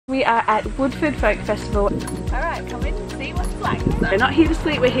We are at Woodford Folk Festival. Alright, come in and see what it's like. We're not here to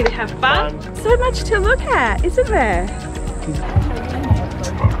sleep, we're here to have fun. So much to look at, isn't there?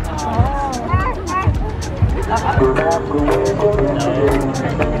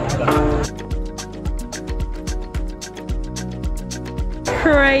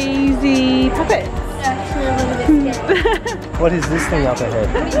 Crazy puppets. What is this thing up ahead?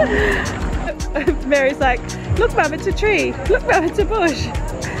 Mary's like, look Mum, it's a tree. Look Mum, it's a bush.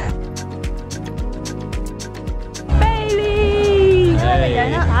 Bailey!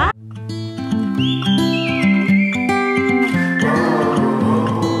 Hey.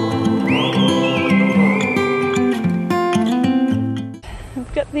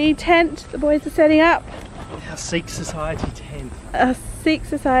 We've got the tent the boys are setting up. Our Sikh Society tent. A Sikh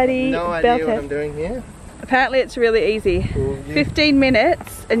Society No bell idea what tent. I'm doing here. Apparently it's really easy. 15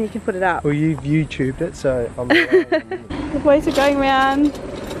 minutes and you can put it up. Well, you've YouTubed it, so I'm The boys are going around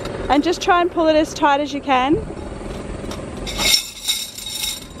and just try and pull it as tight as you can.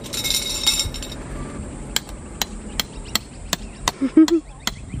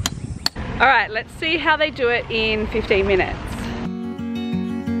 Alright, let's see how they do it in 15 minutes.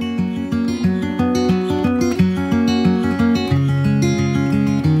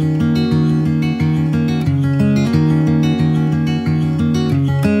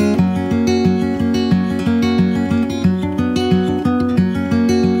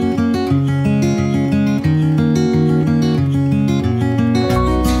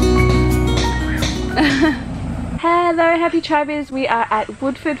 Hello Happy Tribers, we are at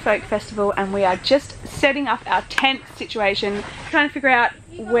Woodford Folk Festival and we are just setting up our tent situation, trying to figure out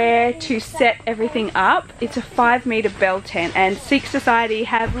where to set everything up. It's a 5-meter bell tent and Sikh Society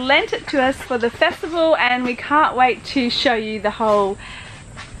have lent it to us for the festival and we can't wait to show you the whole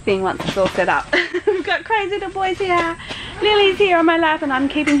thing once it's all set up. We've got crazy little boys here. Lily's here on my lap and I'm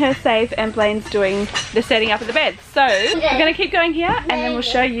keeping her safe and Blaine's doing the setting up of the bed. So we're going to keep going here and then we'll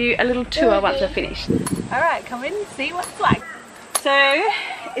show you a little tour once we're finished. Alright, come in and see what it's like. So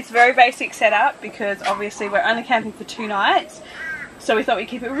it's very basic setup because obviously we're only camping for 2 nights. So we thought we'd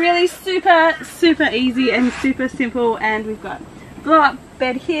keep it really super easy and super simple, and we've got a blow up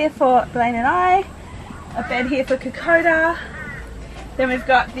bed here for Blaine and I, a bed here for Kokoda. Then we've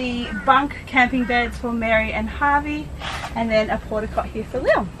got the bunk camping beds for Mary and Harvey, and then a porta cot here for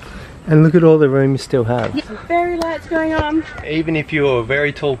Lil. And look at all the room you still have. Yeah, some fairy lights going on. Even if you're a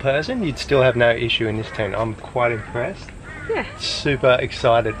very tall person, you'd still have no issue in this tent. I'm quite impressed. Yeah. Super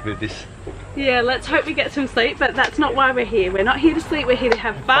excited with this. Yeah, let's hope we get some sleep, but that's not why we're here. We're not here to sleep, we're here to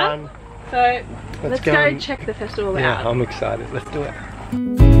have fun. So let's go check the festival out. Yeah, I'm excited. Let's do it.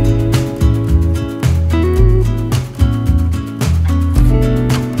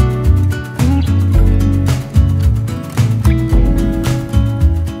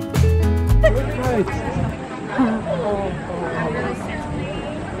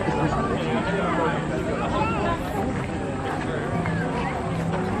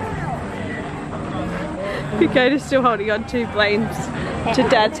 Kokoda's still holding on to Blaine's, to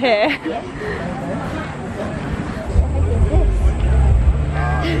Dad's hair.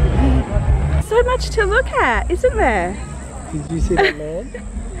 So much to look at, isn't there? Did you see that man?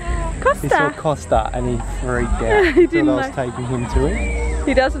 Costa. He saw Costa and he freaked out. He didn't I was taking him to him.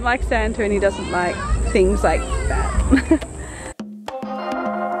 He doesn't like Santa and he doesn't like things like that.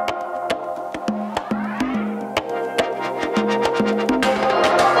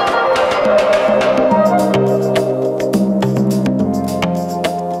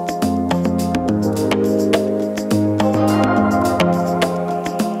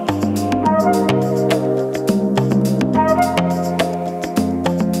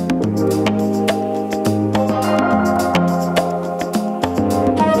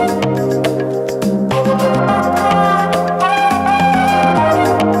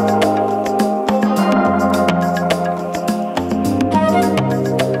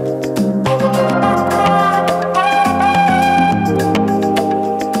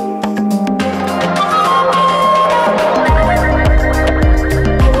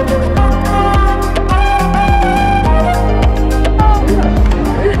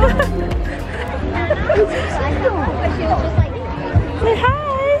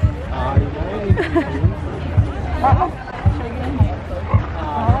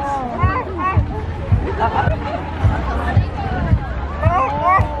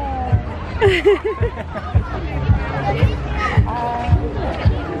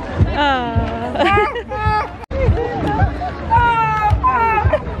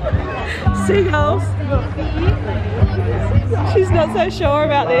 Seagulls. She's not so sure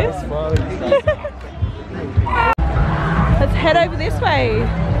about this. Let's head over this way.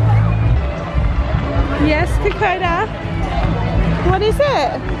 Yes, Kokoda. What is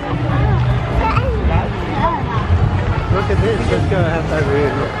it? Look at this. Let's go have over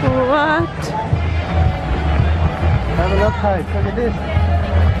here. Look. What? Have a look, Hope. Look at this.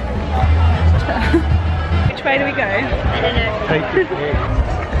 Which way do we go? I don't know. Take your pick.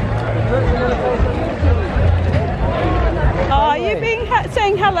 Oh, you've been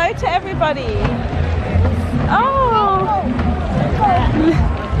saying hello to everybody. Oh.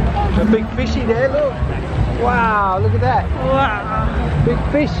 A big fishy there, look. Wow, look at that. Wow. Big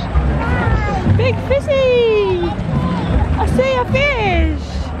fish. Big fishy. I see a fish.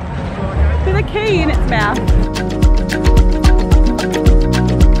 With a key in its mouth.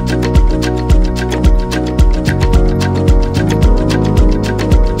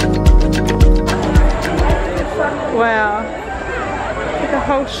 Wow. Like a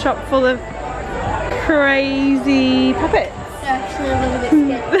whole shop full of crazy puppets. Actually, a little bit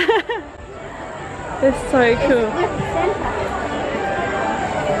scared. They're so cool.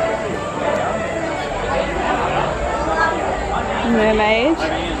 Mermaid.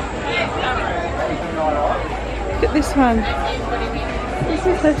 Look at this one.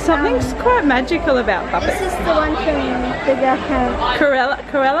 There's something quite magical about puppets. This is the one from the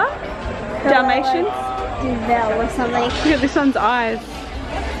Corella? Dalmatians? Duvel or something. Look at this one's eyes.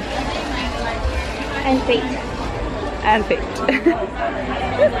 And feet. And feet.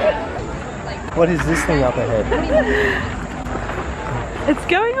 What is this thing up ahead? It's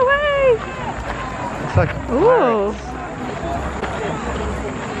going away. It's like Ooh.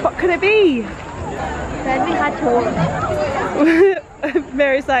 What could it be? That'd be hard to walk.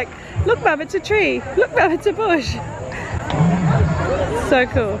 Mary's like, look Mum, it's a tree. Look Mum, it's a bush. So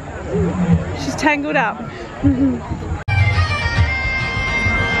cool. She's tangled up.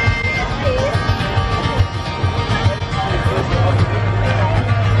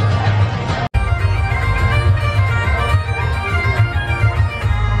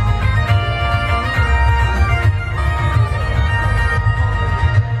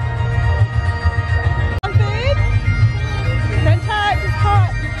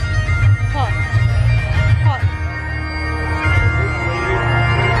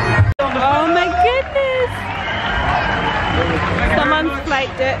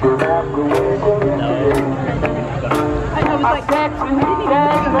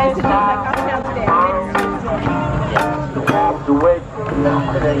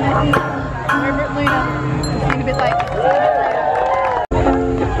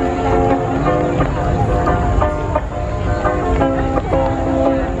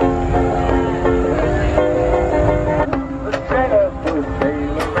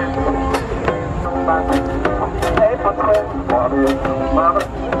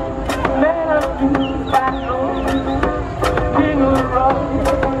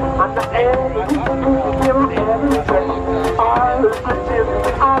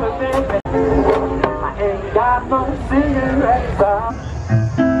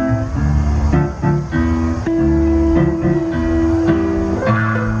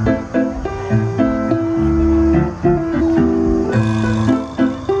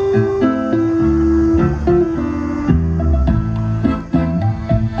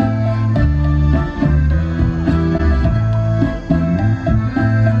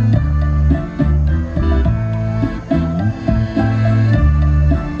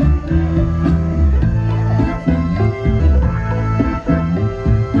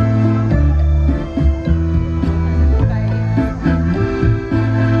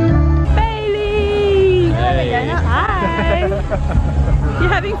 You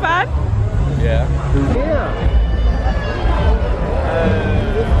having fun? Yeah.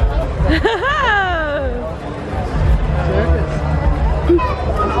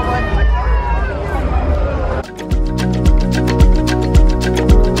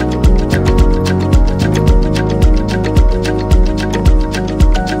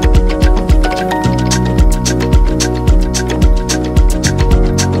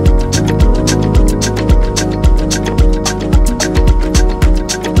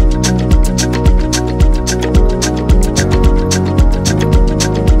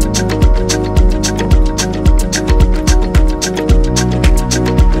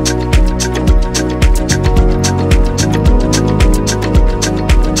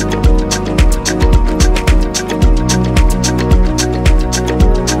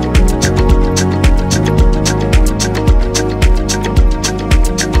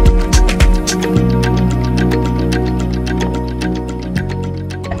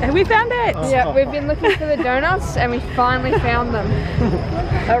 We found it! Yeah, we've been looking for the donuts and we finally found them.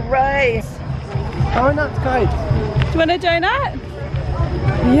 Hooray! Donuts, guys. Do you want a donut?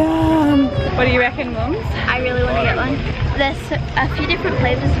 Yum! What do you reckon, Mums? I really want to get one. There's a few different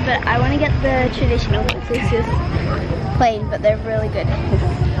flavors, but I want to get the traditional ones. It's just plain, but they're really good.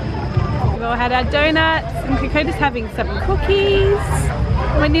 We've all had our donuts and Kokoda's having some cookies.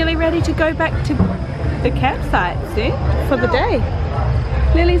 We're nearly ready to go back to the campsite soon for the day.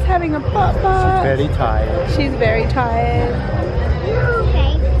 Lily's having a pop pop. Very tired. She's very tired.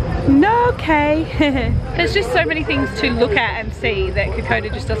 Okay. No, okay. There's just so many things to look at and see that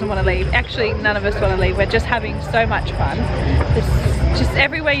Kokoda just doesn't want to leave. Actually, none of us want to leave. We're just having so much fun. There's just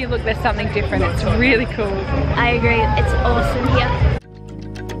everywhere you look, there's something different. It's really cool. I agree. It's awesome here.